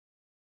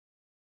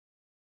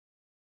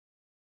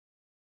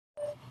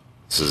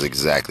This is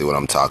exactly what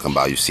I'm talking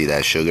about. You see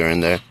that sugar in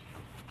there?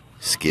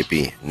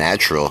 Skippy,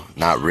 natural,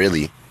 not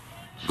really.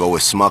 Go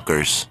with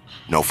Smuckers,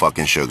 no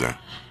fucking sugar.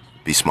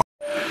 Be smart.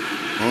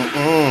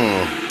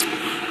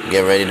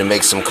 Get ready to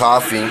make some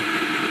coffee,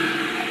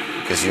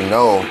 because you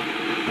know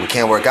we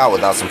can't work out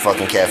without some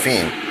fucking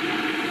caffeine.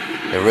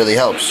 It really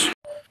helps.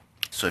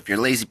 So if you're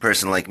a lazy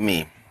person like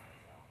me,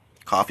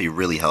 coffee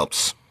really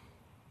helps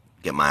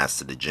get my ass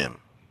to the gym.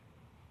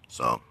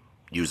 So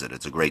use it.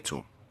 It's a great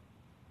tool.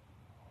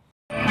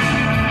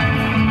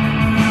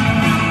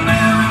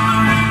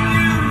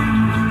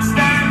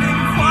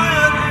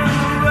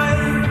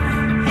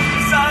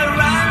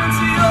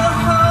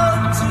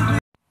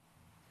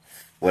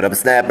 What up,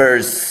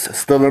 snappers?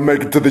 Still gonna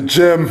make it to the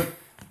gym,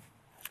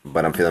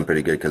 but I'm feeling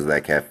pretty good because of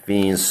that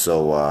caffeine.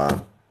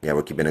 So yeah,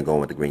 we're keeping it going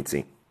with the green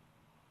tea.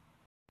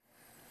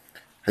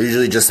 I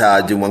usually just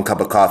do 1 cup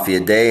of coffee a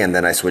day, and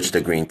then I switch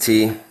to green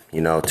tea.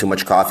 You know, too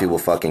much coffee will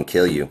fucking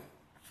kill you.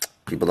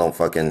 People don't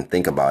fucking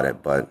think about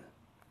it, but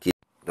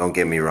don't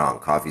get me wrong,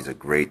 coffee's a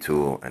great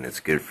tool and it's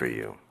good for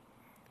you.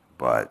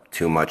 But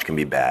too much can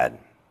be bad,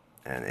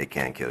 and it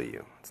can kill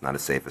you. It's not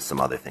as safe as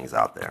some other things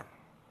out there.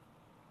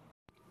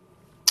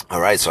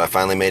 Alright, so I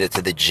finally made it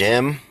to the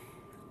gym,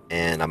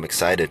 and I'm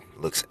excited.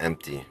 It looks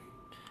empty.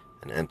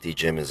 An empty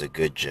gym is a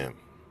good gym.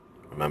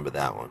 Remember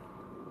that one.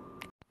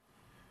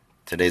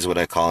 Today's what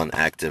I call an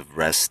active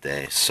rest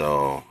day,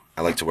 so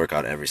I like to work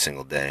out every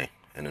single day,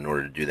 and in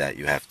order to do that,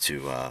 you have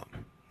to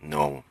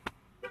know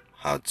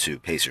how to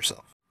pace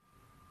yourself.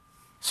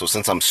 So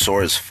since I'm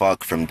sore as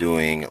fuck from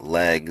doing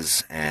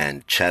legs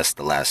and chest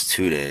the last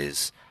 2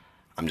 days,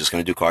 I'm just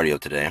going to do cardio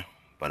today,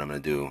 but I'm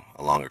going to do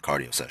a longer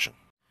cardio session.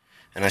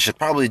 And I should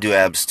probably do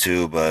abs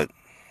too, but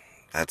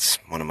that's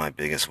one of my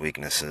biggest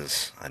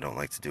weaknesses. I don't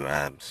like to do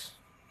abs.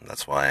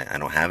 That's why I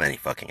don't have any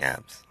fucking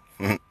abs.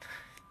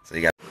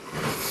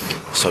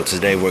 So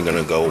today we're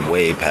gonna go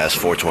way past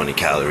 420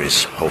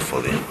 calories,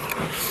 hopefully.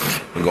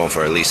 We're going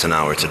for at least an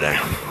hour today.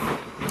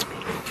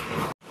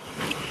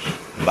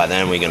 By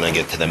then we're gonna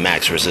get to the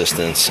max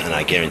resistance, and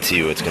I guarantee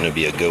you it's gonna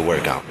be a good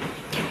workout.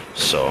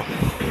 So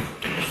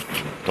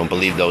don't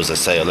believe those that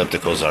say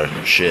ellipticals are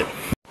shit.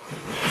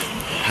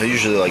 I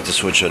usually like to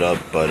switch it up,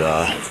 but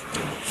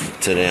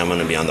today I'm going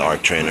to be on the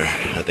arc trainer,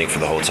 I think, for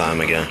the whole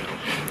time again.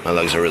 My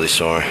legs are really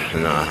sore,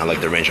 and I like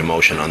the range of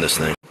motion on this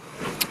thing.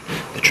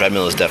 The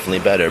treadmill is definitely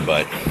better,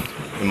 but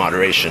in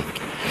moderation.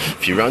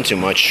 If you run too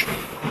much,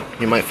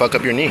 you might fuck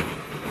up your knee.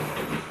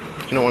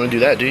 You don't want to do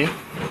that, do you?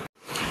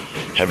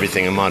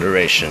 Everything in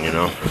moderation, you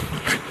know.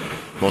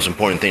 Most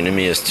important thing to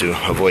me is to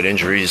avoid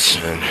injuries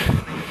and,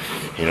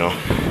 you know,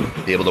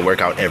 be able to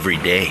work out every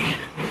day.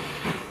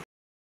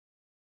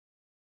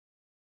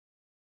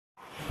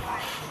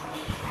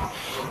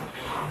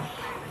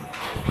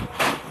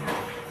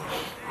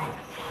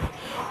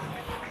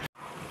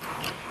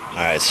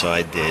 Alright, so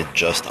I did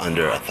just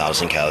under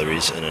 1,000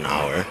 calories in an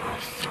hour,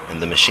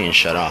 and the machine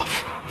shut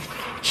off.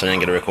 So I didn't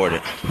get to record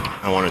it.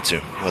 I wanted to.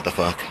 What the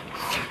fuck?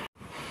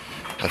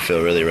 I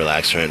feel really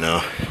relaxed right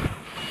now,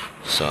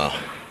 so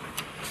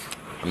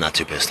I'm not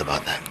too pissed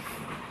about that.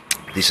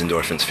 These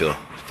endorphins feel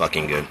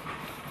fucking good.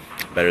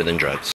 Better than drugs.